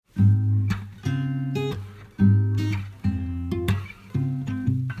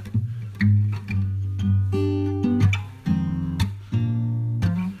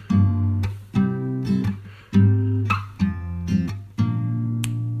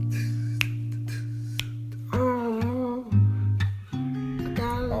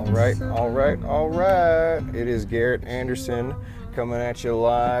All right. It is Garrett Anderson coming at you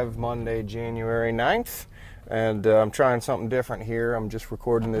live Monday, January 9th. And I'm trying something different here. I'm just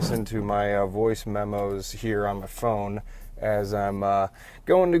recording this into my voice memos here on my phone as I'm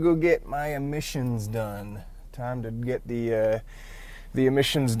going to go get my emissions done. Time to get the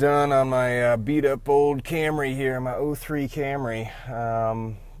emissions done on my beat up old Camry here, my 03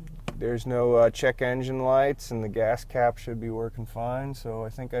 Camry. There's no check engine lights, and the gas cap should be working fine, so I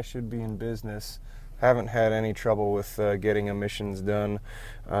think I should be in business. Haven't had any trouble with getting emissions done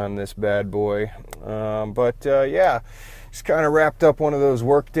on this bad boy. Yeah, just kind of wrapped up one of those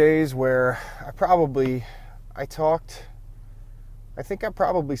work days where I think I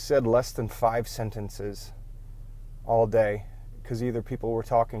probably said less than 5 sentences all day, because either people were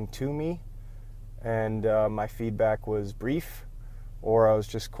talking to me and my feedback was brief, or I was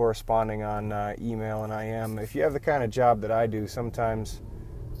just corresponding on email and IM. If you have the kind of job that I do, sometimes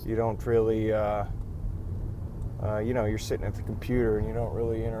you don't really, you're sitting at the computer and you don't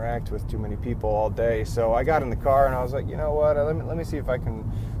really interact with too many people all day. So I got in the car and I was like, you know what, let me see if I can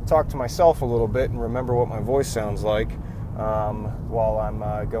talk to myself a little bit and remember what my voice sounds like while I'm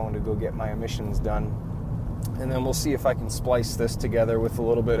going to go get my emissions done. And then we'll see if I can splice this together with a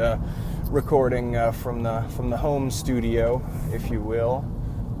little bit of recording from the home studio, if you will.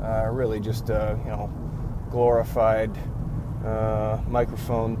 Really just glorified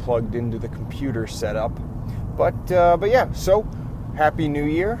microphone plugged into the computer setup. But yeah, so Happy New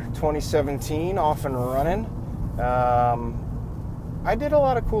Year, 2017, off and running. I did a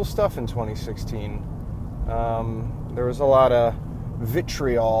lot of cool stuff in 2016. There was a lot of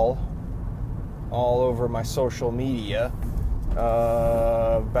vitriol all over my social media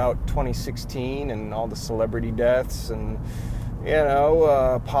about 2016 and all the celebrity deaths and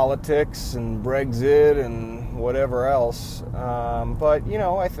politics and Brexit and whatever else. But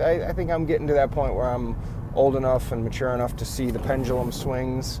I think I'm getting to that point where I'm old enough and mature enough to see the pendulum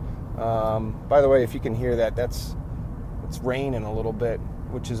swings. By the way, if you can hear that, it's raining a little bit,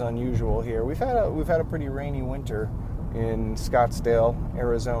 which is unusual here. We've had a pretty rainy winter in Scottsdale,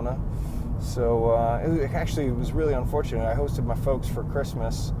 Arizona. So it was really unfortunate. I hosted my folks for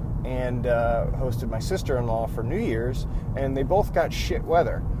Christmas and hosted my sister-in-law for New Year's, and they both got shit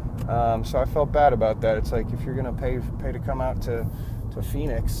weather. So I felt bad about that. It's like, if you're going to pay to come out to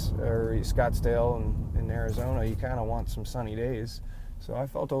Phoenix or Scottsdale in Arizona, you kind of want some sunny days. So I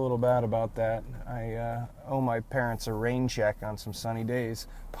felt a little bad about that. I owe my parents a rain check on some sunny days.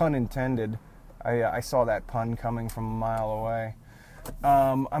 Pun intended. I saw that pun coming from a mile away.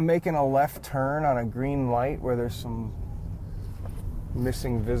 I'm making a left turn on a green light where there's some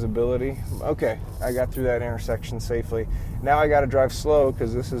missing visibility. Okay, I got through that intersection safely. Now I got to drive slow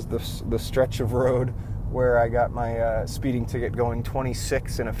because this is the stretch of road where I got my speeding ticket going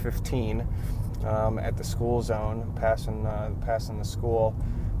 26 and a 15 at the school zone, passing the school.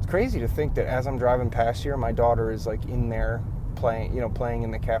 It's crazy to think that as I'm driving past here, my daughter is like in there playing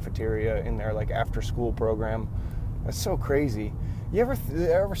in the cafeteria in their like after school program. That's so crazy. You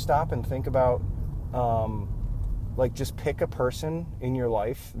ever stop and think about, just pick a person in your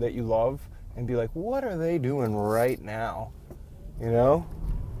life that you love and be like, what are they doing right now?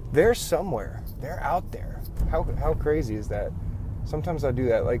 They're somewhere. They're out there. How crazy is that? Sometimes I do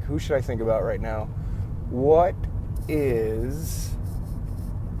that. Like, who should I think about right now? What is,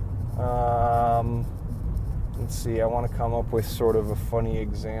 let's see, I want to come up with sort of a funny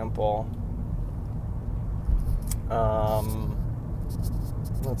example.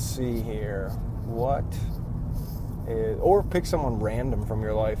 Let's see here. What is, or pick someone random from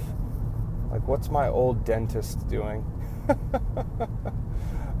your life. Like, what's my old dentist doing?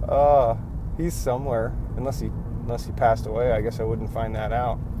 He's somewhere. Unless he passed away, I guess I wouldn't find that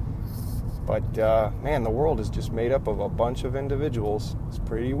out. But man, the world is just made up of a bunch of individuals. It's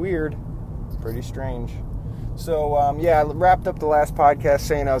pretty weird, pretty strange. So, I wrapped up the last podcast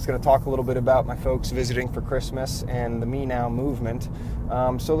saying I was going to talk a little bit about my folks visiting for Christmas and the Me Now movement.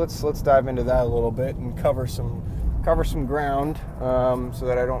 So let's dive into that a little bit and cover some ground so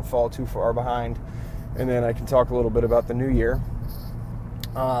that I don't fall too far behind. And then I can talk a little bit about the new year.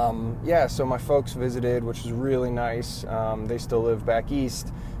 So my folks visited, which was really nice. They still live back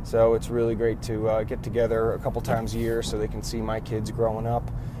east, so it's really great to get together a couple times a year so they can see my kids growing up.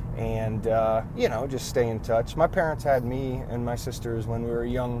 And just stay in touch. My parents had me and my sisters when they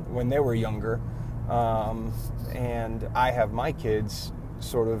were younger, and I have my kids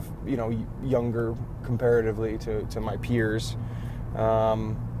sort of younger comparatively to my peers.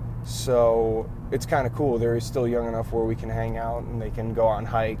 So it's kind of cool. They're still young enough where we can hang out and they can go on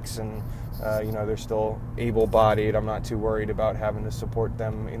hikes, and they're still able-bodied. I'm not too worried about having to support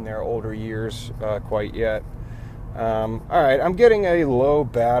them in their older years quite yet. All right, I'm getting a low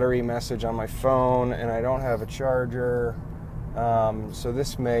battery message on my phone, and I don't have a charger. So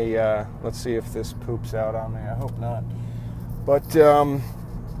this may, let's see if this poops out on me. I hope not. But,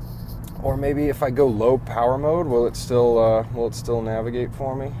 or maybe if I go low power mode, will it still navigate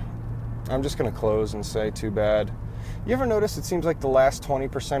for me? I'm just going to close and say too bad. You ever notice it seems like the last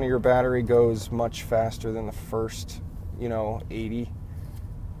 20% of your battery goes much faster than the first, 80?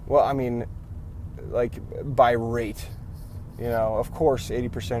 Well, I mean, like by rate. Of course,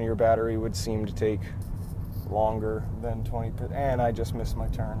 80% of your battery would seem to take longer than 20%. And I just missed my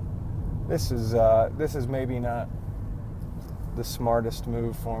turn. This is maybe not the smartest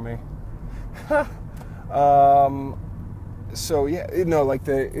move for me. So yeah,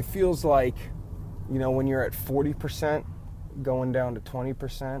 it feels like, when you're at 40%, going down to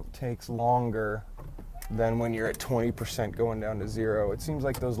 20% takes longer than when you're at 20% going down to 0. It seems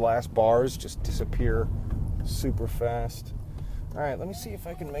like those last bars just disappear super fast. All right, let me see if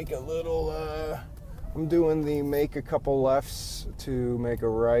I can make a little, I'm doing the make a couple lefts to make a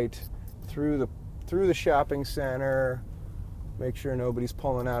right through the shopping center. Make sure nobody's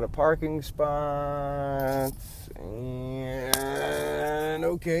pulling out of parking spots. And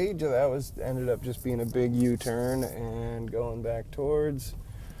okay, that ended up just being a big U-turn and going back towards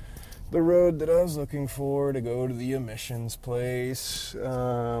the road that I was looking for to go to the emissions place,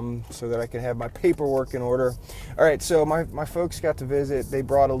 so that I can have my paperwork in order. All right, so my folks got to visit. They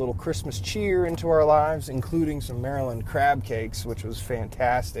brought a little Christmas cheer into our lives, including some Maryland crab cakes, which was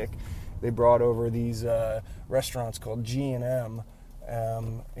fantastic. They brought over these restaurants called G&M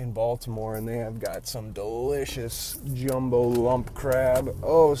in Baltimore, and they have got some delicious jumbo lump crab.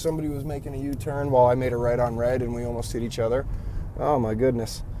 Oh, somebody was making a U-turn while I made a right on red, and we almost hit each other. Oh, my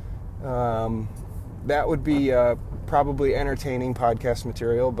goodness. That would be probably entertaining podcast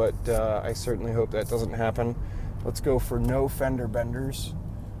material, but I certainly hope that doesn't happen. Let's go for no fender benders.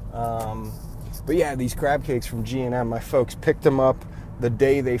 But yeah, these crab cakes from G&M, my folks picked them up the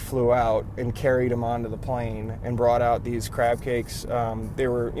day they flew out and carried them onto the plane and brought out these crab cakes. They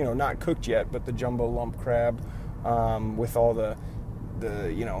were, not cooked yet, but the jumbo lump crab with all the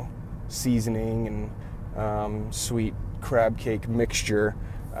seasoning and sweet crab cake mixture,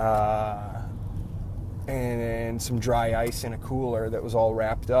 and some dry ice in a cooler that was all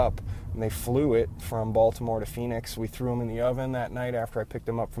wrapped up. And they flew it from Baltimore to Phoenix. We threw them in the oven that night after I picked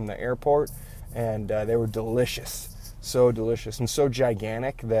them up from the airport, and they were delicious. So delicious and so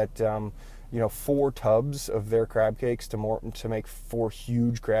gigantic that 4 tubs of their crab cakes to make 4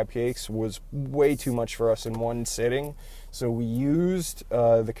 huge crab cakes was way too much for us in one sitting. So we used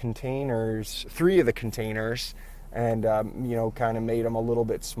the containers, 3 of the containers, and kind of made them a little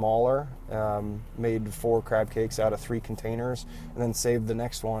bit smaller. Made 4 crab cakes out of 3 containers, and then saved the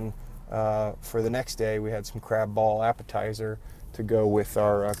next one for the next day. We had some crab ball appetizer to go with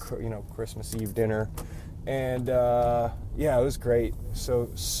our Christmas Eve dinner. And it was great.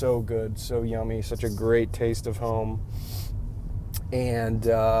 So good, so yummy, such a great taste of home. And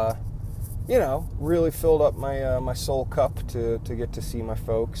really filled up my soul cup to get to see my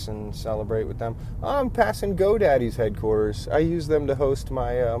folks and celebrate with them. I'm passing GoDaddy's headquarters. I use them to host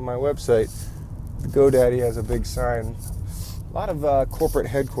my website. GoDaddy has a big sign. A lot of corporate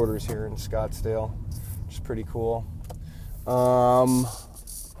headquarters here in Scottsdale, which is pretty cool.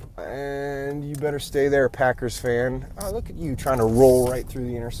 And you better stay there, Packers fan. Oh, look at you trying to roll right through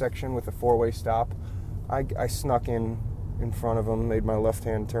the intersection with a 4-way stop. I snuck in front of them, made my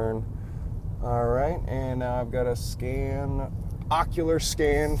left-hand turn. All right, and now I've got a ocular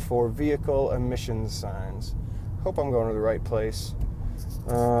scan for vehicle emissions signs. Hope I'm going to the right place.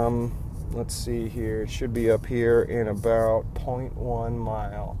 Let's see here. It should be up here in about 0.1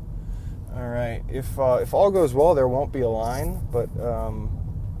 mile. All right, if all goes well, there won't be a line, but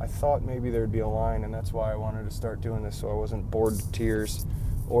I thought maybe there'd be a line, and that's why I wanted to start doing this, so I wasn't bored to tears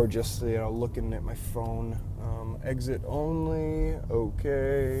or just looking at my phone. Exit only.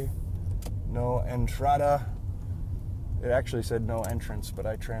 Okay. No entrada. It actually said no entrance, but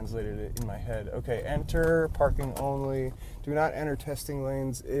I translated it in my head. Okay, enter. Parking only. Do not enter testing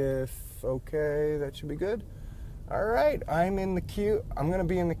lanes if. Okay, that should be good. All right, I'm in the queue. I'm going to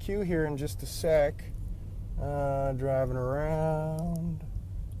be in the queue here in just a sec. Driving around.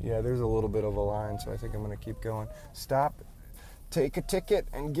 Yeah, there's a little bit of a line, so I think I'm going to keep going. Stop, take a ticket,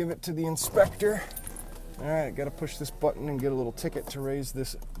 and give it to the inspector. All right, got to push this button and get a little ticket to raise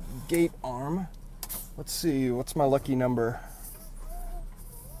this gate arm. Let's see, what's my lucky number?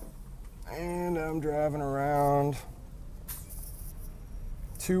 And I'm driving around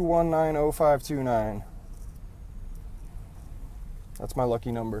 2190529. That's my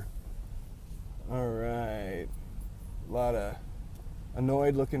lucky number. All right. A lot of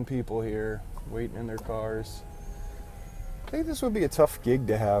annoyed looking people here waiting in their cars. I think this would be a tough gig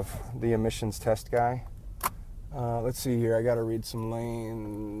to have, the emissions test guy. Let's see here. I got to read some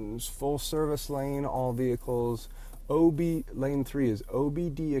lanes. Full service lane, all vehicles. Lane 3 is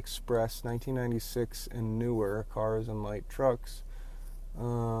OBD Express, 1996 and newer, cars and light trucks.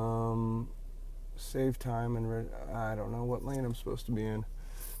 Save time and I don't know what lane I'm supposed to be in.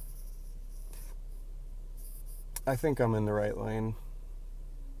 I think I'm in the right lane.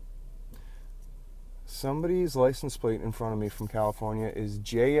 Somebody's license plate in front of me from California is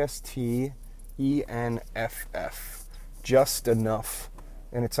JST ENFF. Just enough.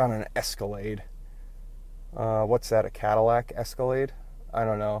 And it's on an Escalade. What's that, a Cadillac Escalade? I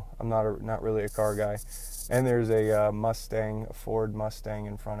don't know. I'm not really a car guy. And there's a Mustang, a Ford Mustang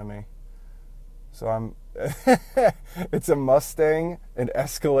in front of me. So I'm it's a Mustang, an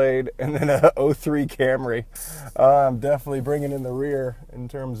Escalade, and then a 03 Camry. I'm definitely bringing in the rear in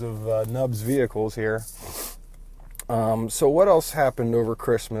terms of Nubs vehicles here. So what else happened over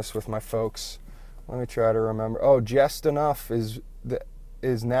Christmas with my folks? Let me try to remember. Oh, Just Enough is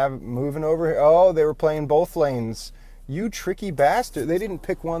moving over here. Oh, they were playing both lanes. You tricky bastard. They didn't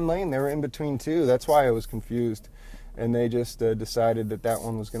pick one lane. They were in between two. That's why I was confused. And they just decided that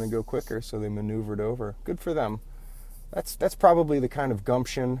one was going to go quicker, so they maneuvered over. Good for them. That's probably the kind of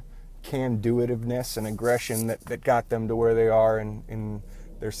gumption, can-do-itiveness, and aggression that got them to where they are in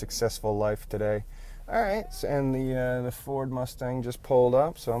their successful life today. All right, so, and the Ford Mustang just pulled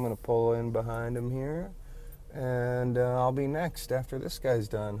up, so I'm going to pull in behind him here. And I'll be next after this guy's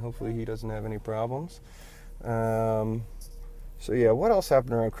done. Hopefully he doesn't have any problems. So yeah, what else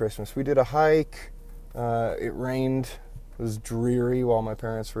happened around Christmas? We did a hike. It rained. It was dreary while my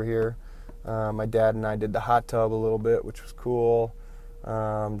parents were here. My dad and I did the hot tub a little bit, which was cool.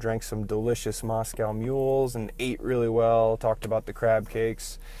 Drank some delicious Moscow mules and ate really well. Talked about the crab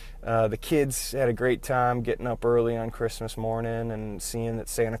cakes. The kids had a great time getting up early on Christmas morning and seeing that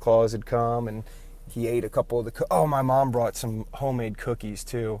Santa Claus had come, and he ate a couple of the my mom brought some homemade cookies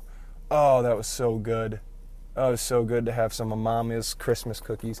too. Oh, that was so good. Oh, it was so good to have some of Mama's Christmas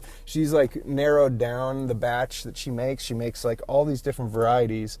cookies. She's like narrowed down the batch that she makes. She makes like all these different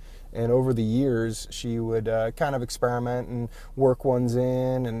varieties, and over the years she would kind of experiment and work ones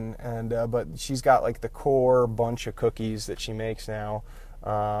in, but she's got like the core bunch of cookies that she makes now,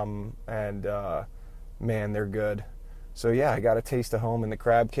 man, they're good. So yeah, I got a taste of home in the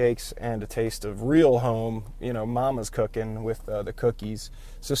crab cakes and a taste of real home, Mama's cooking with the cookies.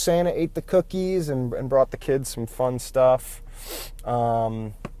 So Santa ate the cookies and brought the kids some fun stuff.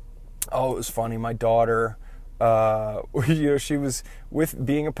 It was funny. My daughter, she was with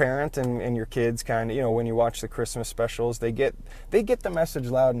being a parent and your kids kind of, when you watch the Christmas specials, they get the message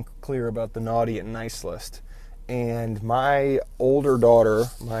loud and clear about the naughty and nice list. And my older daughter,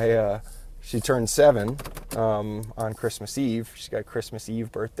 she turned 7 on Christmas Eve. She's got a Christmas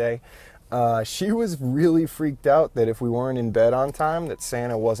Eve birthday. She was really freaked out that if we weren't in bed on time, that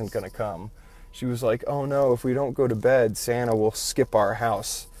Santa wasn't going to come. She was like, oh no, if we don't go to bed, Santa will skip our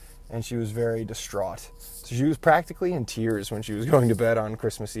house. And she was very distraught. So she was practically in tears when she was going to bed on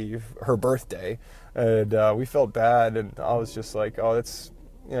Christmas Eve, her birthday. And we felt bad, and I was just like, oh, that's...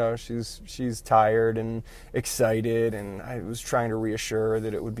 she's tired and excited, and I was trying to reassure her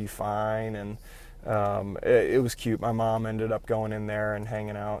that it would be fine, and it was cute. My mom ended up going in there and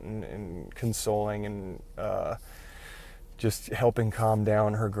hanging out and consoling and just helping calm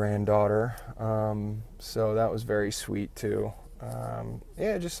down her granddaughter. So that was very sweet too.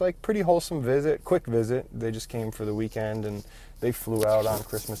 Just like pretty wholesome visit, quick visit. They just came for the weekend, and they flew out on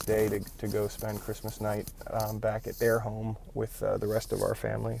Christmas Day to go spend Christmas night back at their home with the rest of our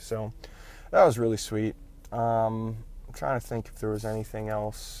family. So that was really sweet. I'm trying to think if there was anything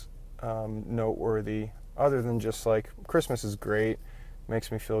else noteworthy other than just like Christmas is great.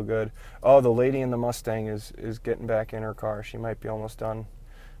 Makes me feel good. Oh, the lady in the Mustang is getting back in her car. She might be almost done.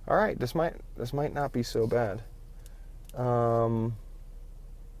 All right, this might not be so bad.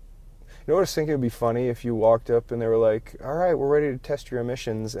 I was thinking it would be funny if you walked up and they were like, all right, we're ready to test your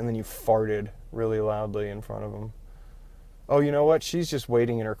emissions, and then you farted really loudly in front of them. Oh, you know what? She's just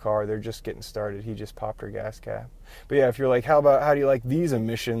waiting in her car. They're just getting started. He just popped her gas cap. But yeah, if you're like, how do you like these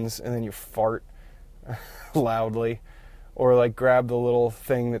emissions? And then you fart loudly. Or like grab the little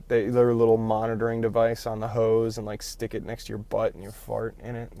thing their little monitoring device on the hose and like stick it next to your butt and you fart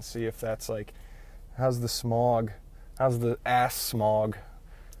in it and see if that's like, how's the smog? How's the ass smog?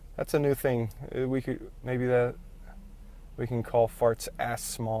 That's a new thing. We can call farts ass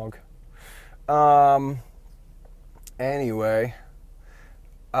smog. Anyway,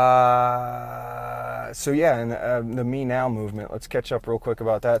 so yeah, and the Me Now movement. Let's catch up real quick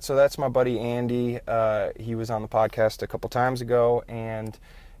about that. So that's my buddy Andy. He was on the podcast a couple times ago, and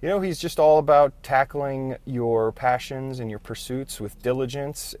he's just all about tackling your passions and your pursuits with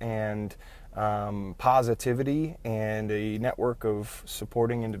diligence and positivity and a network of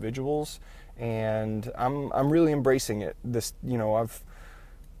supporting individuals. And I'm really embracing it.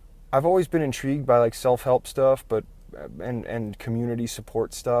 I've always been intrigued by like self-help stuff, and community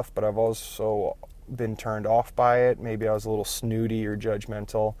support stuff, but I've also been turned off by it. Maybe I was a little snooty or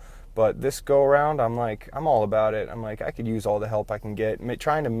judgmental, but this go around, I'm all about it. I'm like, I could use all the help I can get.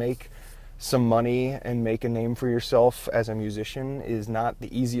 Trying to make some money and make a name for yourself as a musician is not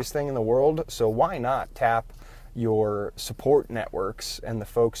the easiest thing in the world, so why not tap your support networks and the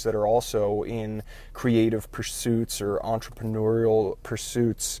folks that are also in creative pursuits or entrepreneurial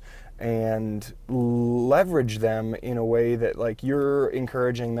pursuits and leverage them in a way that like you're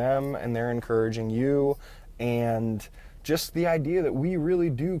encouraging them and they're encouraging you. And just the idea that we really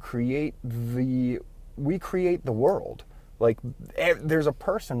do create the world. Like there's a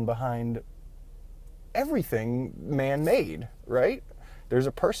person behind everything man-made, right? There's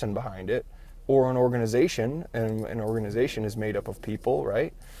a person behind it, or an organization, and an organization is made up of people,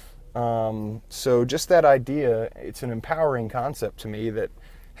 right? So just that idea, it's an empowering concept to me that,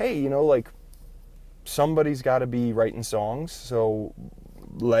 hey, like somebody's got to be writing songs, so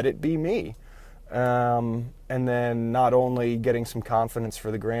let it be me. And then not only getting some confidence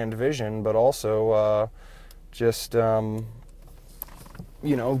for the grand vision, but also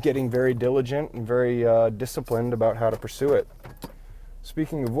getting very diligent and very disciplined about how to pursue it.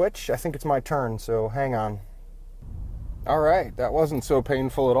 Speaking of which, I think it's my turn, so hang on. All right, that wasn't so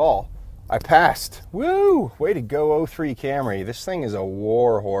painful at all. I passed. Woo! Way to go, 03 Camry. This thing is a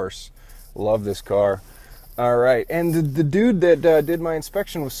war horse. Love this car. All right, and the dude that did my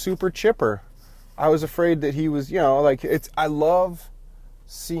inspection was super chipper. I was afraid that he was, I love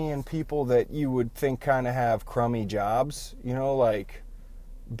seeing people that you would think kind of have crummy jobs,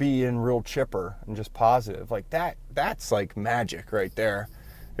 being real chipper and just positive. Like that's like magic right there.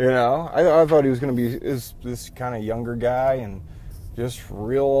 I thought he was going to be this kind of younger guy and just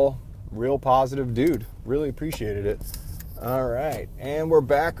real positive dude. Really appreciated it. All right, and we're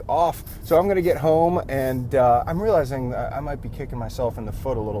back off. So I'm going to get home, and I'm realizing that I might be kicking myself in the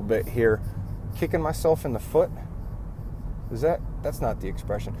foot a little bit here. Kicking myself in the foot? That's not the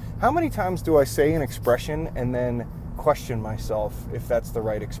expression. How many times do I say an expression and then question myself if that's the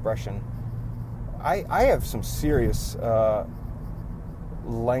right expression? I have some serious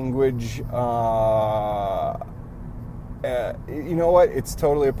language. You know what? It's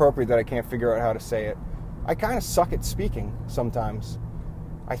totally appropriate that I can't figure out how to say it. I kind of suck at speaking sometimes.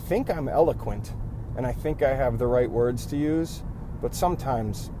 I think I'm eloquent, and I think I have the right words to use, but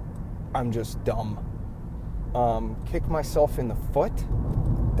sometimes I'm just dumb. Kick myself in the foot?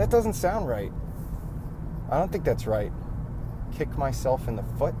 That doesn't sound right. I don't think that's right. Kick myself in the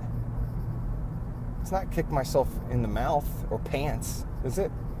foot? It's not kick myself in the mouth or pants, is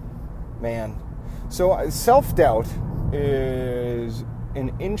it? Man. So self-doubt is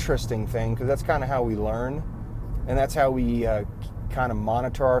an interesting thing, because that's kind of how we learn, and that's how we kind of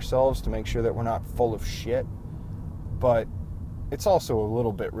monitor ourselves to make sure that we're not full of shit. But it's also a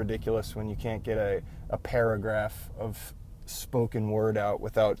little bit ridiculous when you can't get a paragraph of spoken word out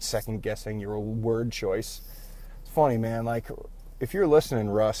without second guessing your word choice. It's funny, man. Like, if you're listening,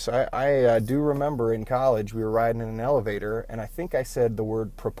 Russ, I do remember in college we were riding in an elevator, and I think I said the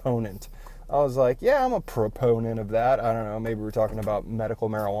word proponent. I was like, yeah, I'm a proponent of that. I don't know, maybe we're talking about medical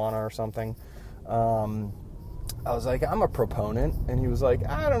marijuana or something. I was like, I'm a proponent. And he was like,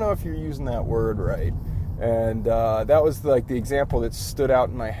 I don't know if you're using that word right. And that was like the example that stood out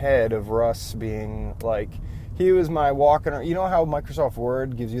in my head of Russ being like, he was my walking. You know how Microsoft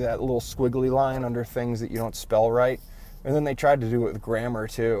Word gives you that little squiggly line under things that you don't spell right? And then they tried to do it with grammar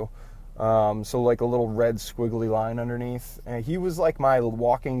too. So like a little red squiggly line underneath. And he was like my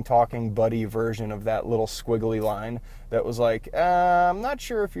walking, talking buddy version of that little squiggly line that was like, I'm not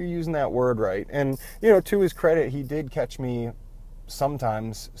sure if you're using that word right. And, to his credit, he did catch me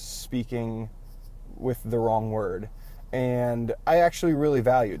sometimes speaking with the wrong word. And I actually really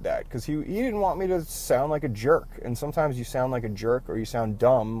valued that, because he didn't want me to sound like a jerk. And sometimes you sound like a jerk or you sound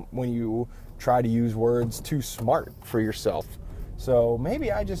dumb when you try to use words too smart for yourself. So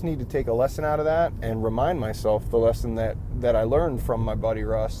maybe I just need to take a lesson out of that and remind myself the lesson that I learned from my buddy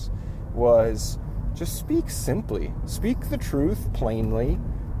Russ was just speak simply. Speak the truth plainly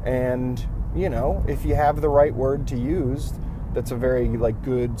And, you know, if you have the right word to use, that's a very, like,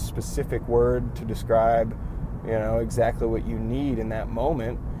 good, specific word to describe, you know, exactly what you need in that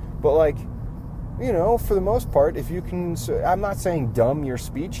moment. But, like, you know, for the most part, if you can, I'm not saying dumb your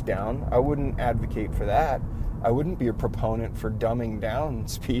speech down. I wouldn't advocate for that. I wouldn't be a proponent for dumbing down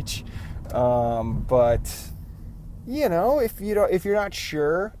speech. But, you know, if you're not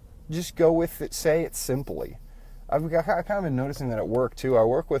sure, just go with it. Say it simply. I've kind of been noticing that at work too. I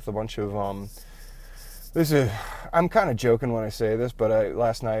work with a bunch of I'm kind of joking when I say this, but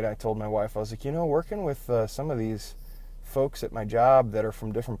last night I told my wife, I was like, you know, working with some of these folks at my job that are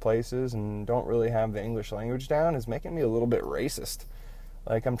from different places and don't really have the English language down is making me a little bit racist.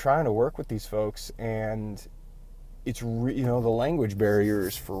 Like, I'm trying to work with these folks, and it's you know, the language barrier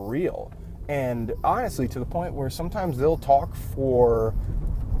is for real. And honestly, to the point where sometimes they'll talk for,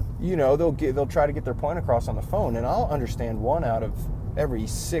 you know, they'll try to get their point across on the phone, and I'll understand one out of every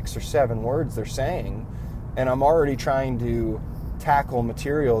 6 or 7 words they're saying, and I'm already trying to tackle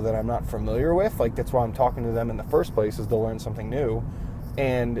material that I'm not familiar with. Like, that's why I'm talking to them in the first place, is to learn something new.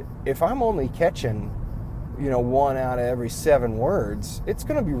 And if I'm only catching, you know, 1 out of every 7 words, it's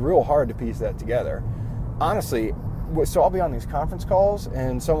going to be real hard to piece that together. Honestly, so I'll be on these conference calls,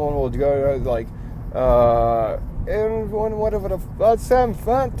 and someone will go like, and whatever Sam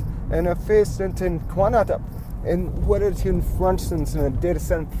Fant and a face and Quanata. And what is in front and a data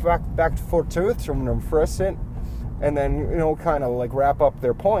sent back for tooth from them first, and then, you know, kind of like wrap up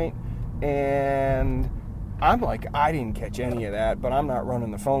their point. And I'm like, I didn't catch any of that, but I'm not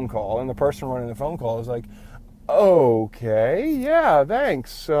running the phone call. And the person running the phone call is like, okay, yeah,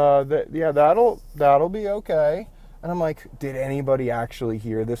 thanks. That'll be okay. And I'm like, did anybody actually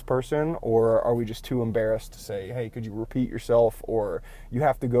hear this person, or are we just too embarrassed to say, hey, could you repeat yourself, or you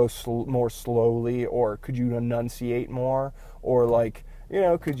have to go more slowly, or could you enunciate more, or, like, you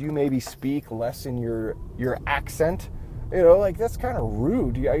know, could you maybe speak less in your accent? You know, like, that's kind of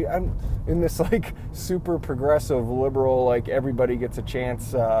rude. I'm in this, like, super progressive, liberal, like, everybody gets a chance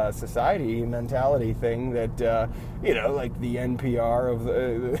society mentality thing that, you know, like the NPR of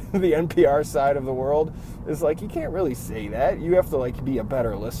the NPR side of the world is like, you can't really say that. You have to, like, be a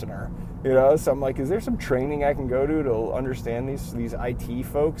better listener, you know? So I'm like, is there some training I can go to understand these IT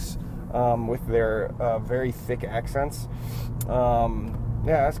folks with their very thick accents? Yeah,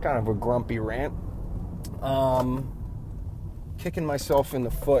 that's kind of a grumpy rant. Kicking myself in the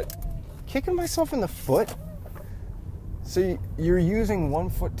foot. Kicking myself in the foot? So you're using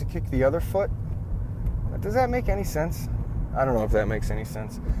one foot to kick the other foot? Does that make any sense? I don't know if that makes any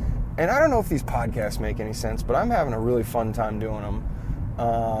sense. And I don't know if these podcasts make any sense, but I'm having a really fun time doing them.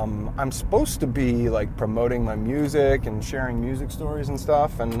 I'm supposed to be, like, promoting my music and sharing music stories and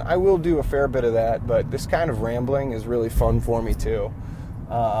stuff, and I will do a fair bit of that, but this kind of rambling is really fun for me too.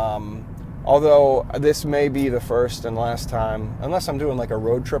 Although this may be the first and last time, unless I'm doing like a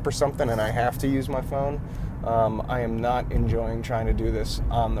road trip or something and I have to use my phone, I am not enjoying trying to do this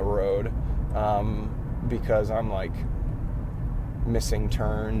on the road because I'm like missing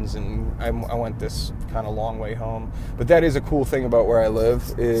turns, and I went this kind of long way home. But that is a cool thing about where I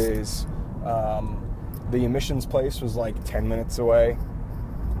live is the emissions place was like 10 minutes away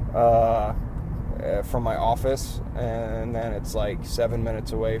from my office, and then it's like 7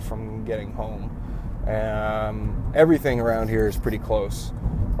 minutes away from getting home. Everything around here is pretty close.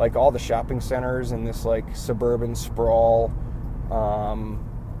 Like all the shopping centers in this like suburban sprawl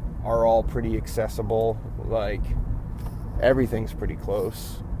are all pretty accessible. Like everything's pretty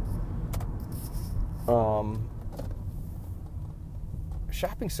close.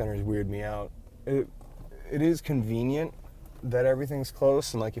 Shopping centers weird me out. It is convenient that everything's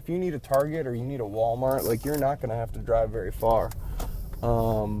close, and like if you need a Target or you need a Walmart, like you're not gonna have to drive very far.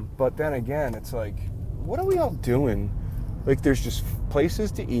 But then again, it's like, what are we all doing? Like there's just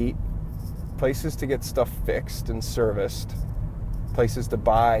places to eat, places to get stuff fixed and serviced, places to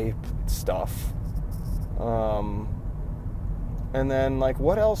buy stuff, and then like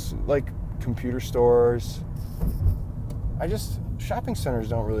what else? Like computer stores. Shopping centers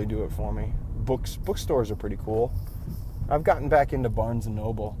don't really do it for me. Bookstores are pretty cool. I've gotten back into Barnes &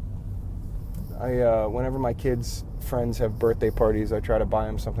 Noble. Whenever my kids' friends have birthday parties, I try to buy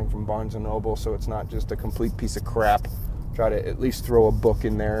them something from Barnes & Noble so it's not just a complete piece of crap. Try to at least throw a book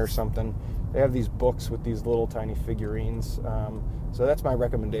in there or something. They have these books with these little tiny figurines. So that's my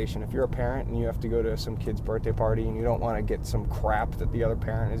recommendation. If you're a parent and you have to go to some kid's birthday party and you don't want to get some crap that the other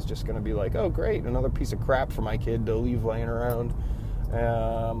parent is just going to be like, oh great, another piece of crap for my kid to leave laying around.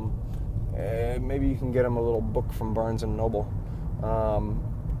 Maybe you can get them a little book from Barnes & Noble.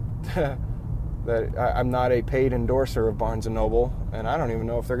 that I'm not a paid endorser of Barnes & Noble, and I don't even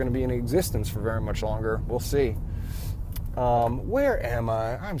know if they're going to be in existence for very much longer. We'll see. Where am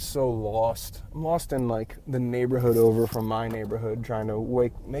I? I'm so lost. I'm lost in like the neighborhood over from my neighborhood, trying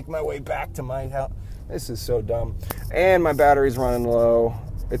to make my way back to my house. This is so dumb. And my battery's running low.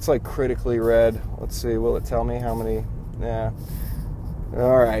 It's like critically red. Let's see. Will it tell me how many? Yeah.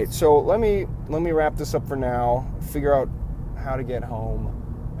 All right. So let me wrap this up for now. Figure out how to get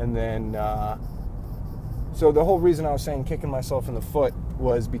home, and then. So the whole reason I was saying kicking myself in the foot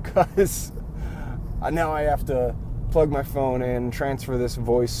was because now I have to plug my phone in, transfer this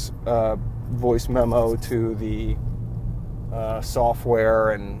voice memo to the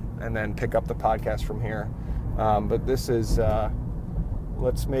software, and then pick up the podcast from here. But this is,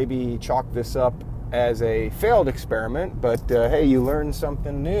 let's maybe chalk this up as a failed experiment. But hey, you learn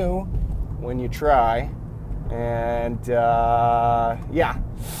something new when you try. And yeah,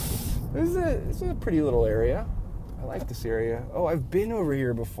 this is a pretty little area. I like this area. Oh, I've been over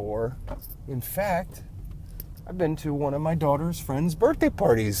here before. In fact, I've been to one of my daughter's friends' birthday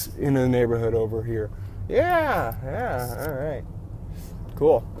parties in the neighborhood over here. Yeah, all right.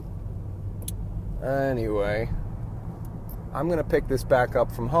 Cool. Anyway, I'm going to pick this back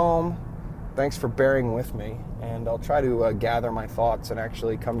up from home. Thanks for bearing with me, and I'll try to gather my thoughts and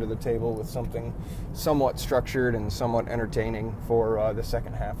actually come to the table with something somewhat structured and somewhat entertaining for the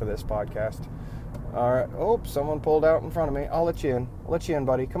second half of this podcast. All right. Oh, someone pulled out in front of me. I'll let you in,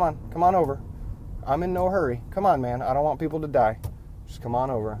 buddy. Come on over. I'm in no hurry. Come on, man. I don't want people to die. Just come on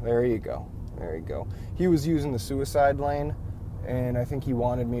over. There you go. He was using the suicide lane, and I think he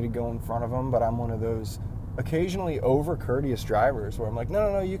wanted me to go in front of him, but I'm one of those occasionally over-courteous drivers where I'm like,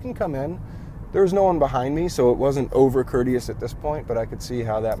 no, you can come in. There was no one behind me, so it wasn't over-courteous at this point, but I could see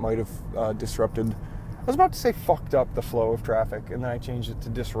how that might have disrupted. I was about to say fucked up the flow of traffic, and then I changed it to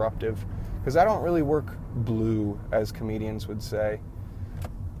disruptive, because I don't really work blue, as comedians would say.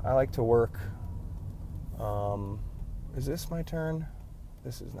 I like to work... is this my turn?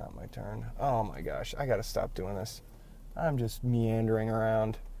 This is not my turn. Oh my gosh, I gotta stop doing this. I'm just meandering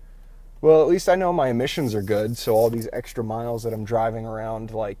around. Well, at least I know my emissions are good, so all these extra miles that I'm driving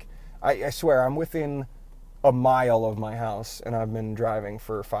around, like, I swear, I'm within a mile of my house, and I've been driving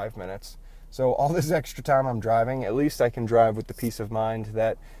for 5 minutes. So all this extra time I'm driving, at least I can drive with the peace of mind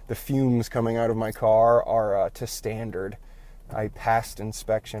that the fumes coming out of my car are to standard. I passed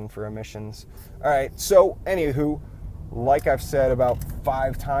inspection for emissions. All right, so anywho, like I've said about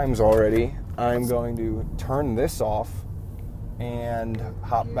 5 times already, I'm going to turn this off and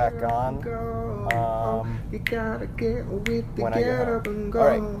hop back on when I get home. All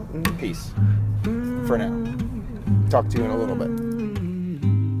right, peace for now. Talk to you in a little bit.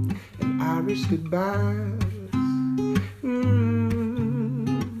 And Irish goodbyes.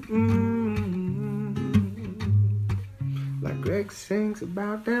 Like Greg sings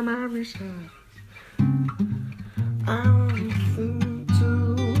about them Irish eyes. I want food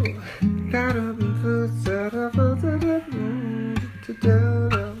to got up and food set up for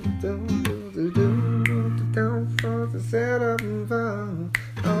the set up and fall.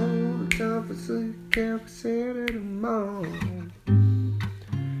 All the time for sleep can't be said anymore.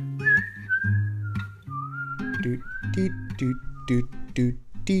 Do.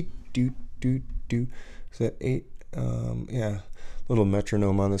 Is that 8? Yeah, little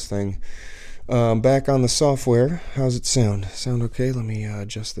metronome on this thing. Back on the software. How's it sound? Sound okay? Let me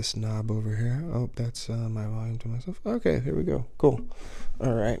adjust this knob over here. Oh, that's my volume to myself. Okay, here we go. Cool.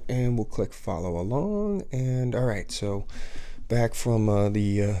 All right, and we'll click follow along. And all right, so back from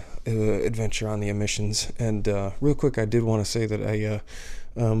the adventure on the emissions. And real quick, I did want to say that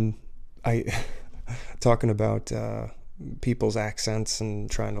I talking about people's accents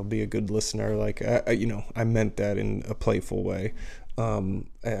and trying to be a good listener. Like, I meant that in a playful way.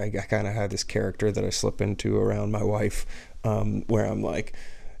 I kind of had this character that I slip into around my wife, where I'm like,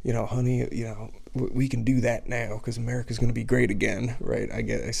 honey, we can do that now because America's going to be great again, right?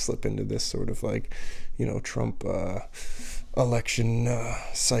 I slip into this sort of like, Trump election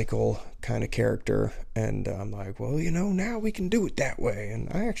cycle kind of character, and I'm like, well, now we can do it that way. And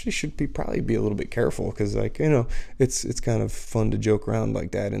I actually should probably be a little bit careful because, like, it's kind of fun to joke around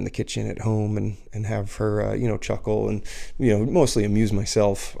like that in the kitchen at home and have her chuckle and mostly amuse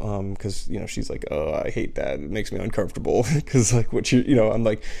myself because she's like, oh, I hate that, it makes me uncomfortable because like what I'm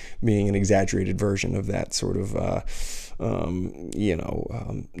like being an exaggerated version of that sort of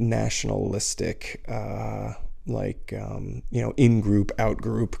nationalistic in-group,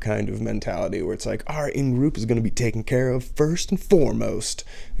 out-group kind of mentality where it's like our in-group is going to be taken care of first and foremost,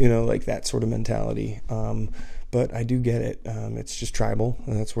 like that sort of mentality. but I do get it. It's just tribal,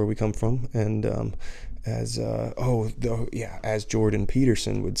 and that's where we come from. And as Jordan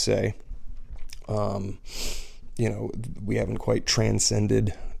Peterson would say, we haven't quite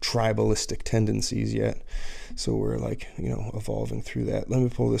transcended tribalistic tendencies yet. So we're evolving through that. Let me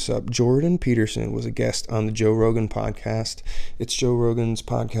pull this up. Jordan Peterson was a guest on the Joe Rogan podcast. It's Joe Rogan's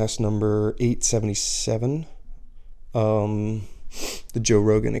podcast number 877, the Joe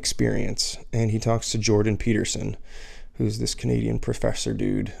Rogan Experience. And he talks to Jordan Peterson, who's this Canadian professor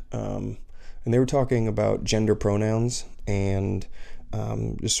dude. And they were talking about gender pronouns and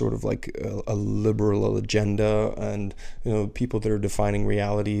just sort of like a liberal agenda, and people that are defining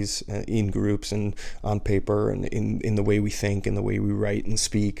realities in groups and on paper and in the way we think and the way we write and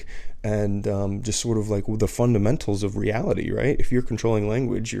speak, and just sort of like the fundamentals of reality, right? If you're controlling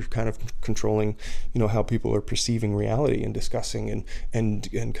language, you're kind of controlling how people are perceiving reality and discussing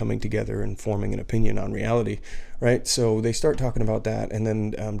and coming together and forming an opinion on reality, right? So they start talking about that, and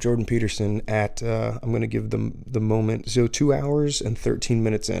then Jordan Peterson at I'm going to give them the moment. So 2 hours and 13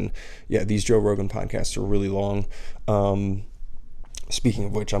 minutes in. Yeah, these Joe Rogan podcasts are really long. Speaking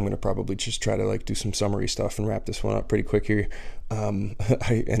of which, I'm going to probably just try to do some summary stuff and wrap this one up pretty quick here.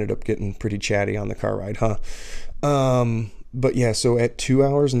 I ended up getting pretty chatty on the car ride, huh? But yeah, so at 2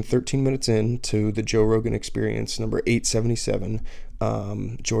 hours and 13 minutes in to the Joe Rogan Experience, number 877,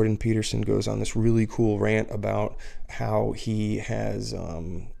 Jordan Peterson goes on this really cool rant about how he has,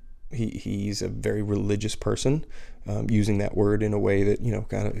 he's a very religious person, using that word in a way that,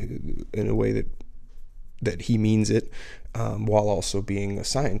 kind of in a way that he means it, while also being a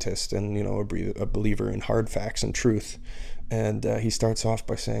scientist and, a believer in hard facts and truth. And he starts off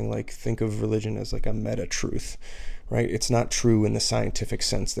by saying, think of religion as a meta truth, right? It's not true in the scientific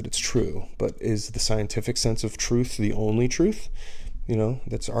sense that it's true, but is the scientific sense of truth the only truth?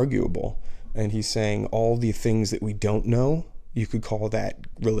 That's arguable. And he's saying all the things that we don't know, you could call that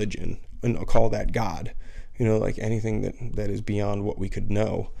religion and call that God, anything that is beyond what we could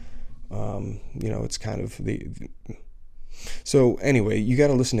know. It's kind of so anyway, you got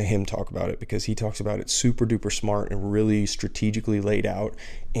to listen to him talk about it, because he talks about it super duper smart and really strategically laid out,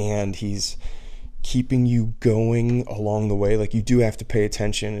 and he's keeping you going along the way. You do have to pay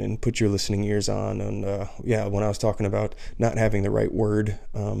attention and put your listening ears on. And when I was talking about not having the right word,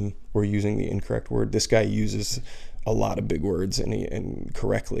 or using the incorrect word, this guy uses a lot of big words and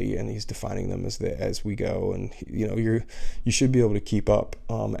correctly, and he's defining them as we go. And you should be able to keep up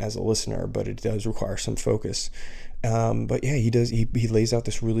as a listener, but it does require some focus. But yeah, he lays out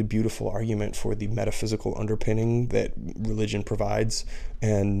this really beautiful argument for the metaphysical underpinning that religion provides,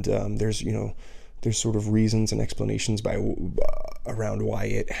 and there's sort of reasons and explanations around why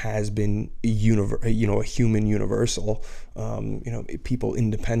it has been a human universal. People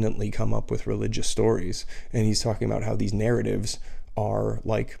independently come up with religious stories, and he's talking about how these narratives are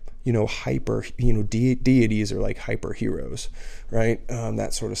hyper, deities are like hyper heroes, right?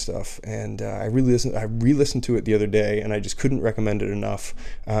 That sort of stuff. And I re-listened to it the other day, and I just couldn't recommend it enough.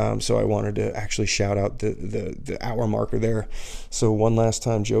 So I wanted to actually shout out the hour marker there. So one last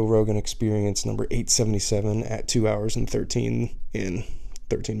time, Joe Rogan Experience number 877 at 2 hours and 13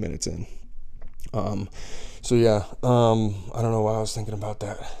 minutes in. So yeah, I don't know why I was thinking about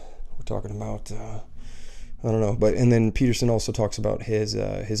that. We're talking about, I don't know, and then Peterson also talks about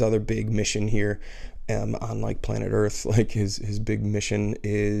his other big mission here, on planet Earth. His big mission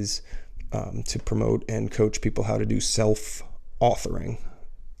is to promote and coach people how to do self-authoring,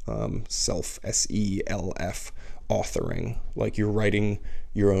 SELF authoring. You're writing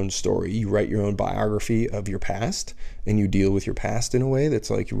your own story. You write your own biography of your past, and you deal with your past in a way that's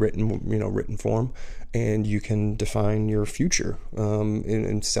written form, and you can define your future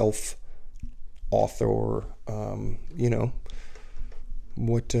in self author, or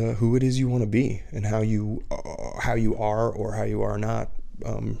who it is you want to be, and how you are or how you are not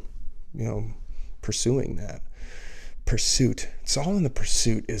pursuing that pursuit. It's all in the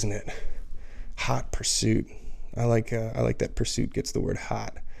pursuit, isn't it? Hot pursuit. I like that pursuit gets the word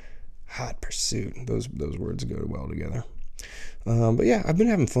hot pursuit. Those words go well together. But yeah, I've been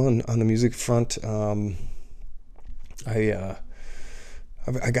having fun on the music front.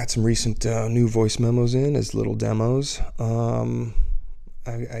 I got some recent new voice memos in as little demos. I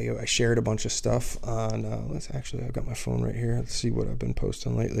shared a bunch of stuff on, I've got my phone right here. Let's see what I've been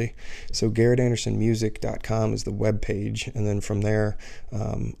posting lately. So GarrettAndersonMusic.com is the web page. And then from there,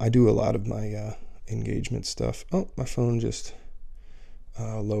 I do a lot of my engagement stuff. Oh, my phone just,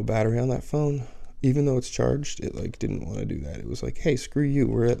 low battery on that phone. Even though it's charged, it didn't want to do that. It was like, hey, screw you.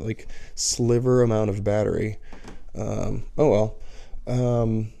 We're at sliver amount of battery. Oh well.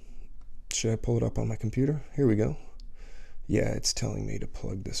 should I pull it up on my computer? Here we go. Yeah, it's telling me to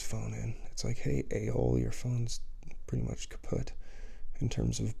plug this phone in. It's like, hey, a-hole, your phone's pretty much kaput in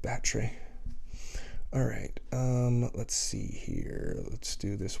terms of battery. All right, let's see here. Let's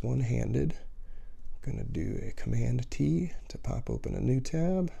do this one-handed. I'm going to do a Command T to pop open a new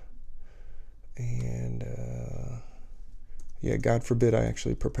tab. And, yeah, God forbid I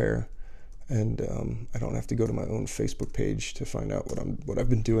actually prepare. And I don't have to go to my own Facebook page to find out what I've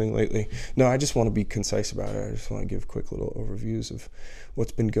been doing lately. No, I just want to be concise about it. I just want to give quick little overviews of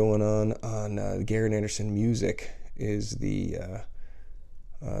what's been going on Garrett Anderson Music is the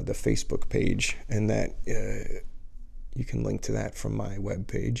Facebook page, and that you can link to that from my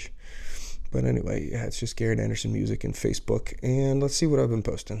webpage. But anyway, yeah, it's just Garrett Anderson Music and Facebook. And let's see what I've been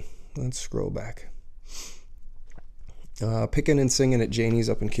posting. Let's scroll back. Picking and singing at Janie's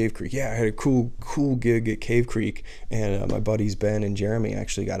up in Cave Creek. Yeah, I had a cool gig at Cave Creek, and my buddies Ben and Jeremy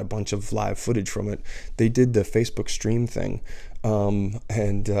actually got a bunch of live footage from it. They did the Facebook stream thing,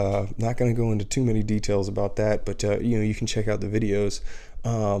 and not going to go into too many details about that, but you can check out the videos,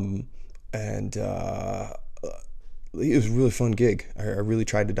 and it was a really fun gig. I really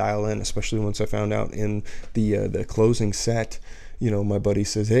tried to dial in, especially once I found out in the closing set. My buddy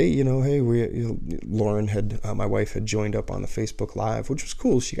says, hey, Lauren had, my wife had joined up on the Facebook Live, which was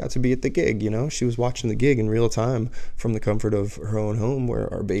cool. She got to be at the gig, She was watching the gig in real time from the comfort of her own home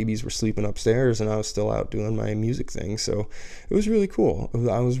where our babies were sleeping upstairs and I was still out doing my music thing. So it was really cool. It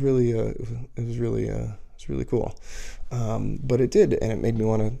was really cool. But it did, and it made me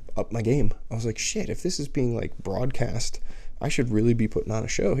want to up my game. I was like, shit, if this is being like broadcast, I should really be putting on a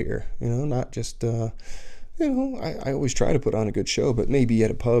show here, not just... I always try to put on a good show, but maybe at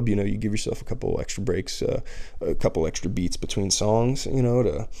a pub, you give yourself a couple extra breaks, a couple extra beats between songs,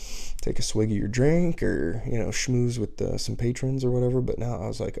 to take a swig of your drink or, schmooze with some patrons or whatever. But now I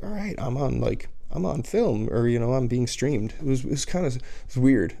was like, all right, I'm on film, or, I'm being streamed. It was kind of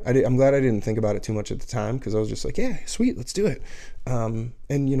weird. I'm glad I didn't think about it too much at the time, because I was just like, yeah, sweet, let's do it. And,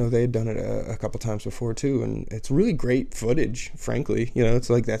 they had done it a couple times before too, and it's really great footage, frankly. It's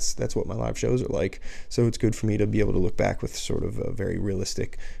like that's what my live shows are like. So it's good for me to be able to look back with sort of a very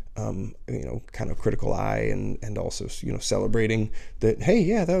realistic, kind of critical eye, and also, celebrating that, hey,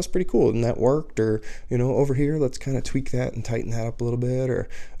 yeah, that was pretty cool and that worked, or, over here, let's kind of tweak that and tighten that up a little bit, or,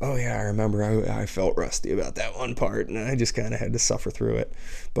 oh yeah, I remember I felt rusty about that one part and I just kind of had to suffer through it.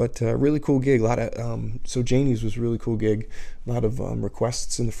 But really cool gig. A lot of, so Janie's was a really cool gig. A lot of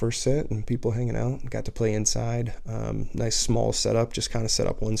requests in the first set and people hanging out. Got to play inside. Nice small setup, just kind of set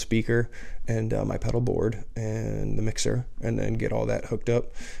up one speaker and my pedal board and the mixer, and then get all that hooked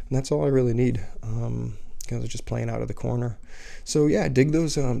up. And that's all I really need, because I was just playing out of the corner. So yeah, dig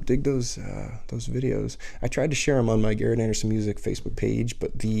those videos. I tried to share them on my Garrett Anderson Music Facebook page,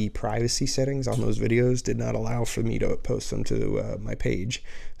 but the privacy settings on those videos did not allow for me to post them to my page.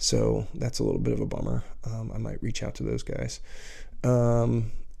 So that's a little bit of a bummer. I might reach out to those guys.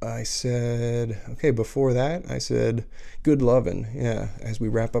 I said, okay, before that, I said, good lovin'. Yeah, as we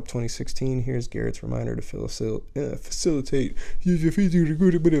wrap up 2016, here's Garrett's reminder to facilitate.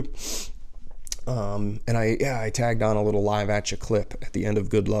 And I tagged on a little Live At Ya clip at the end of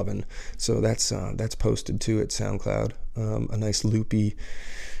Good Lovin'. So that's posted too at SoundCloud. A nice loopy,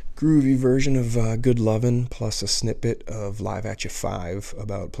 groovy version of Good Lovin', plus a snippet of Live At Ya 5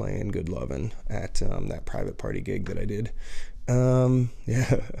 about playing Good Lovin' at that private party gig that I did.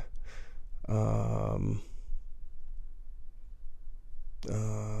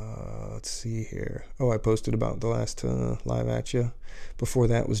 Let's see here. I posted about the last Live At Ya. Before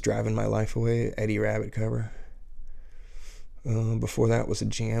that was Driving My Life Away, Eddie Rabbit cover. Before that was a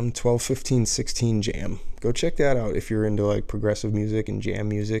jam, 12-15-16 jam. Go check that out if you're into like progressive music and jam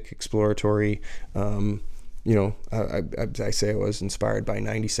music, exploratory. I say I was inspired by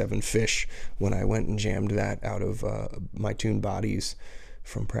 97 Fish when I went and jammed that out of My Tune Bodies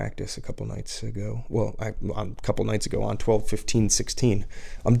from practice a couple nights ago. Well, a couple nights ago on 12-15-16.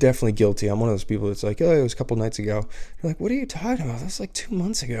 I'm definitely guilty. I'm one of those people that's like, oh, it was a couple nights ago. You're like, what are you talking about? That's like 2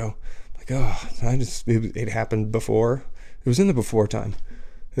 months ago. Like, it happened before. It was in the before time.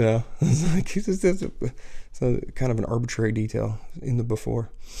 It's like, it's a kind of an arbitrary detail in the before.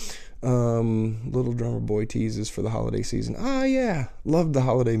 Little Drummer Boy teases for the holiday season. Yeah, loved the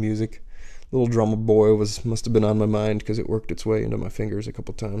holiday music. Little Drummer Boy must have been on my mind because it worked its way into my fingers a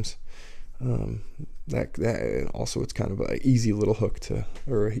couple times. That and also it's kind of an easy little hook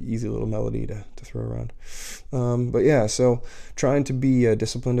or an easy little melody to throw around. But yeah, so trying to be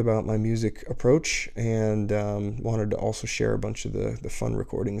disciplined about my music approach, and wanted to also share a bunch of the fun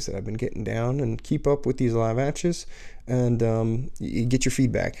recordings that I've been getting down, and keep up with these live atches, and get your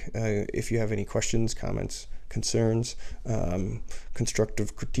feedback. If you have any questions, comments, concerns,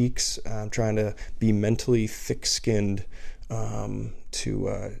 constructive critiques, I'm trying to be mentally thick-skinned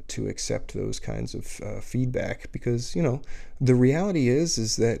to accept those kinds of feedback, because the reality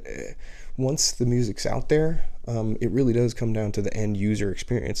is that once the music's out there, it really does come down to the end user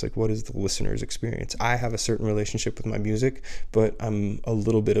experience. Like, what is the listener's experience? I have a certain relationship with my music, but I'm a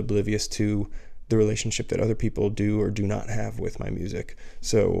little bit oblivious to the relationship that other people do or do not have with my music.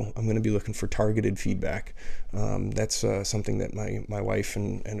 So I'm going to be looking for targeted feedback. That's something that my wife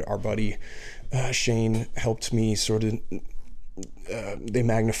and our buddy Shane helped me sort of. They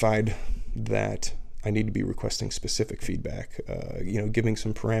magnified that I need to be requesting specific feedback, giving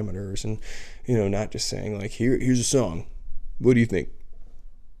some parameters, and not just saying like, here's a song, what do you think?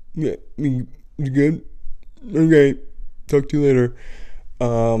 Yeah, you good? Okay, talk to you later.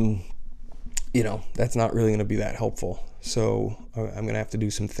 That's not really going to be that helpful. So I'm going to have to do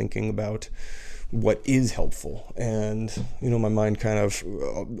some thinking about what is helpful. And, my mind kind of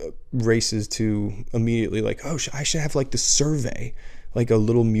races to immediately like, oh, I should have like the survey, like a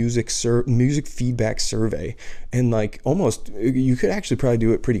little music feedback survey. And like almost, you could actually probably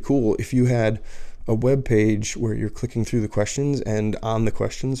do it pretty cool if you had a web page where you're clicking through the questions, and on the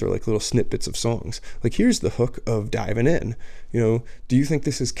questions are like little snippets of songs. Like, here's the hook of Diving In. Do you think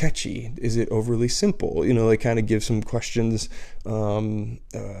this is catchy? Is it overly simple? Like kind of give some questions. You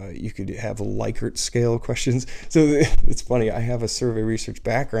could have a Likert scale questions. So it's funny. I have a survey research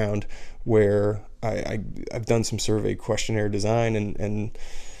background where I've done some survey questionnaire design, and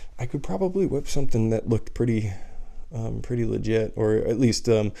I could probably whip something that looked pretty legit, or at least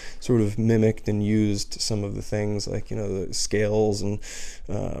sort of mimicked and used some of the things like the scales and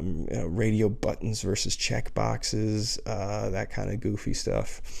radio buttons versus check boxes, that kind of goofy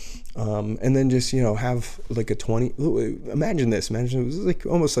stuff, and then just have like a 20. Imagine it was like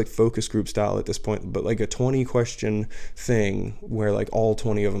almost like focus group style at this point, but like a 20 question thing where like all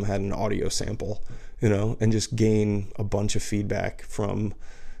 20 of them had an audio sample, and just gain a bunch of feedback from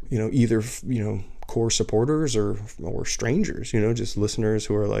either core supporters or strangers, just listeners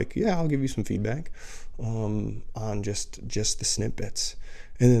who are like, yeah, I'll give you some feedback on just the snippets.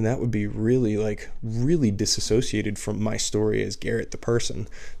 And then that would be really disassociated from my story as Garrett the person.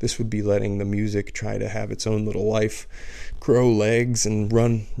 This would be letting the music try to have its own little life, grow legs and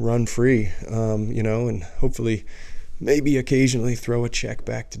run free, and hopefully maybe occasionally throw a check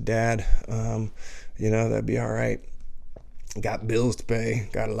back to Dad. That'd be all right. Got bills to pay,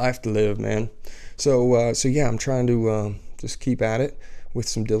 got a life to live, man. So yeah, I'm trying to just keep at it with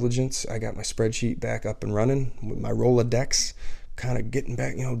some diligence. I got my spreadsheet back up and running with my Rolodex, kind of getting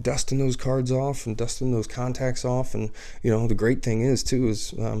back, dusting those cards off and dusting those contacts off. And, the great thing is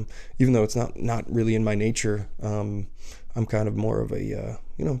even though it's not really in my nature, I'm kind of more of a,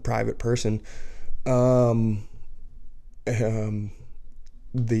 private person.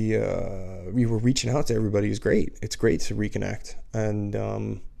 We were reaching out to everybody is great. It's great to reconnect and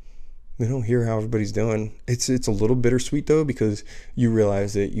hear how everybody's doing. It's a little bittersweet though, because you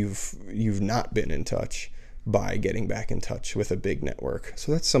realize that you've not been in touch by getting back in touch with a big network.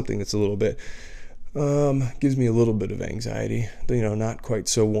 So that's something that's a little bit gives me a little bit of anxiety. Not quite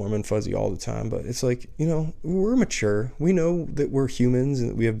so warm and fuzzy all the time, but it's like, we're mature. We know that we're humans and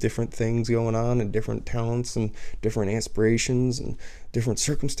that we have different things going on and different talents and different aspirations and different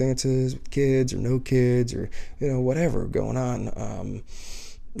circumstances with kids or no kids or, whatever going on.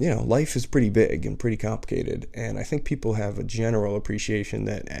 Life is pretty big and pretty complicated. And I think people have a general appreciation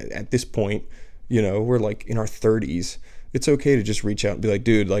that at this point, we're like in our 30s. It's okay to just reach out and be like,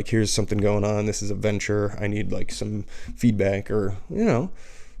 dude, like, here's something going on. This is a venture. I need like some feedback or,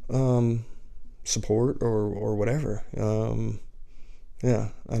 support or whatever. Yeah,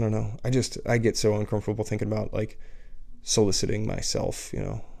 I don't know. I get so uncomfortable thinking about like soliciting myself,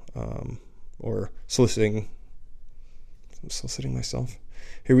 or soliciting myself.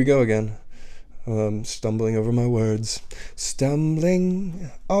 Here we go again. Stumbling over my words.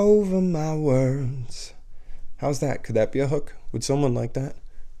 Stumbling over my words. How's that? Could that be a hook? Would someone like that?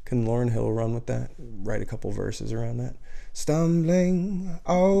 Can Lauryn Hill run with that? Write a couple verses around that. Stumbling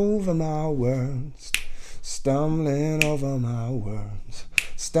over my words. Stumbling over my words.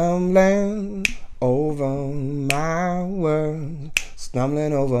 Stumbling over my words.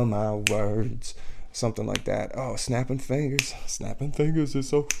 Stumbling over my words. Something like that. Oh, snapping fingers. Snapping fingers is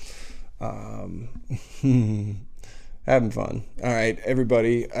so... Having fun. All right,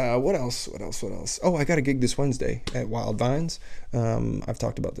 everybody. What else? Oh, I got a gig this Wednesday at Wild Vines. I've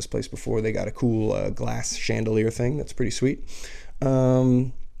talked about this place before. They got a cool glass chandelier thing that's pretty sweet.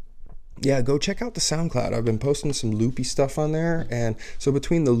 Yeah, go check out the SoundCloud. I've been posting some loopy stuff on there, and so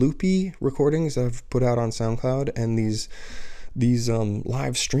between the loopy recordings that I've put out on SoundCloud and these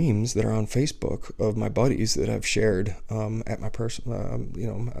live streams that are on Facebook of my buddies that I've shared at my personal,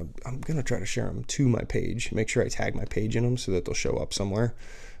 I'm gonna try to share them to my page. Make sure I tag my page in them so that they'll show up somewhere.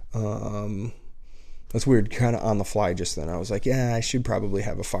 That's weird, kind of on the fly just then. I was like, yeah, I should probably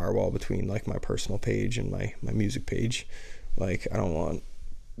have a firewall between like my personal page and my music page. Like, I don't want,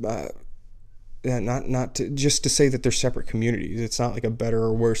 not to just to say that they're separate communities. It's not like a better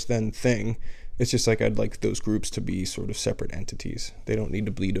or worse than thing. It's just like I'd like those groups to be sort of separate entities. They don't need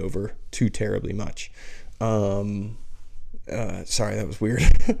to bleed over too terribly much. Sorry, that was weird.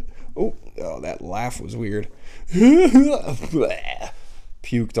 oh, that laugh was weird. Puked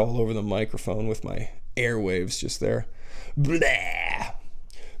all over the microphone with my airwaves just there.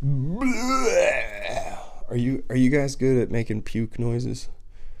 Are you guys good at making puke noises?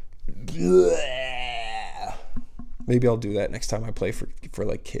 Maybe I'll do that next time I play for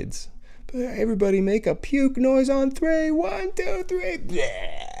like kids. Everybody make a puke noise on 3. 1, 2, 3.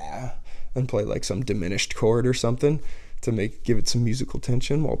 And play like some diminished chord or something to give it some musical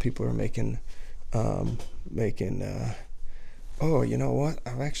tension while people are making oh, you know what?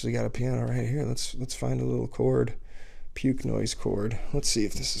 I've actually got a piano right here. Let's find a little chord. Puke noise chord. Let's see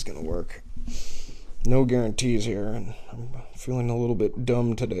if this is gonna work. No guarantees here, and I'm feeling a little bit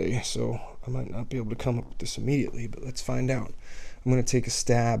dumb today, so I might not be able to come up with this immediately, but let's find out. I'm going to take a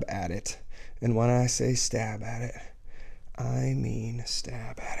stab at it. And when I say stab at it, I mean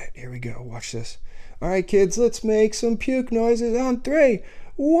stab at it. Here we go. Watch this. All right, kids, let's make some puke noises on 3.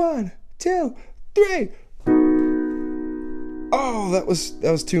 1, 2, 3. Oh, that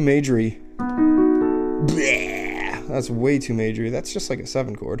was too majory. That's way too majory. That's just like a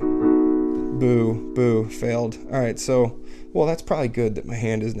 7 chord. Boo, failed. All right, so, well, that's probably good that my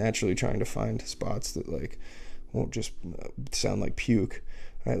hand is naturally trying to find spots that like won't just sound like puke.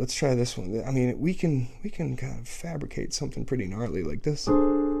 All right, let's try this one. I mean, we can kind of fabricate something pretty gnarly like this.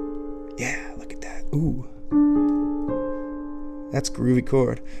 Yeah, look at that. Ooh. That's a groovy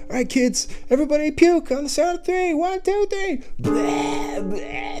chord. All right, kids, everybody puke on the sound of 3. 1, 2, 3. Blah,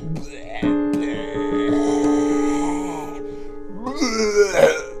 blah, blah, blah.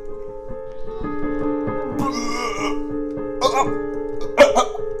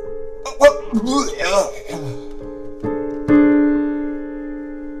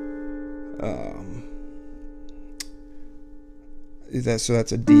 So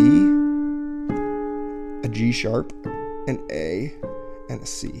that's a D, a G sharp, an A, and a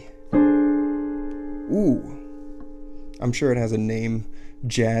C. Ooh. I'm sure it has a name.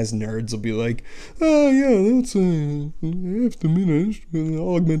 Jazz nerds will be like, oh yeah, that's a half diminished with an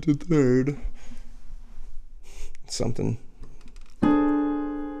augmented third. Something.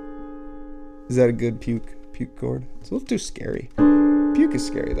 Is that a good puke chord? It's a little too scary. Puke is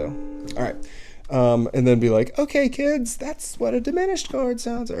scary though. All right. And then be like, okay, kids, that's what a diminished chord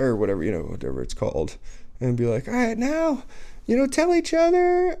sounds, or whatever, whatever it's called. And be like, all right, now, tell each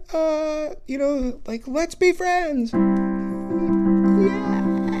other, like, let's be friends. Yay!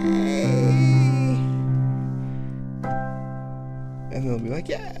 And they'll be like,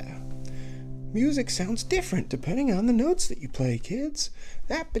 yeah. Music sounds different depending on the notes that you play, kids.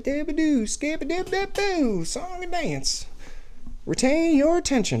 That-ba-dibba-doo, skip-a-dib-dib-boo, song and dance. Retain your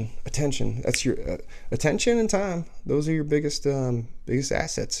attention. Attention. That's your attention and time. Those are your biggest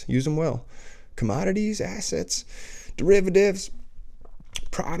assets. Use them well. Commodities, assets, derivatives,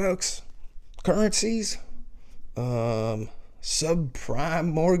 products, currencies, subprime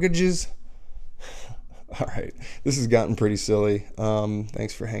mortgages. All right, this has gotten pretty silly.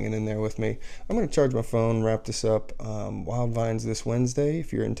 Thanks for hanging in there with me. I'm going to charge my phone, wrap this up. Wild Vines this Wednesday.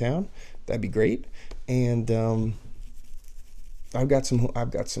 If you're in town, that'd be great. And I've got some,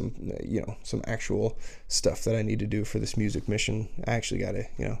 some actual stuff that I need to do for this music mission. I actually got to,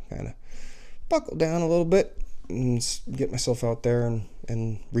 kind of buckle down a little bit and get myself out there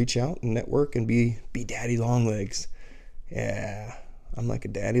and reach out and network and be daddy long legs. Yeah, I'm like a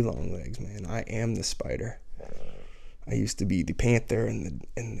daddy long legs, man. I am the spider. I used to be the panther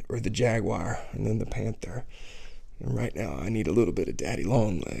or the jaguar and then the panther. And right now I need a little bit of daddy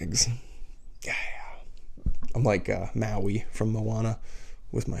long legs. Yeah. I'm like Maui from Moana.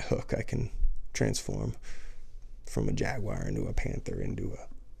 With my hook, I can transform from a jaguar into a panther into a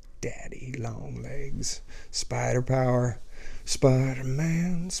daddy long legs. Spider power.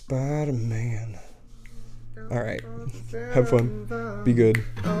 Spider-Man, Spider-Man. All right, have fun, be good,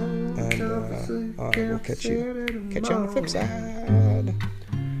 and we'll catch you on the flip side.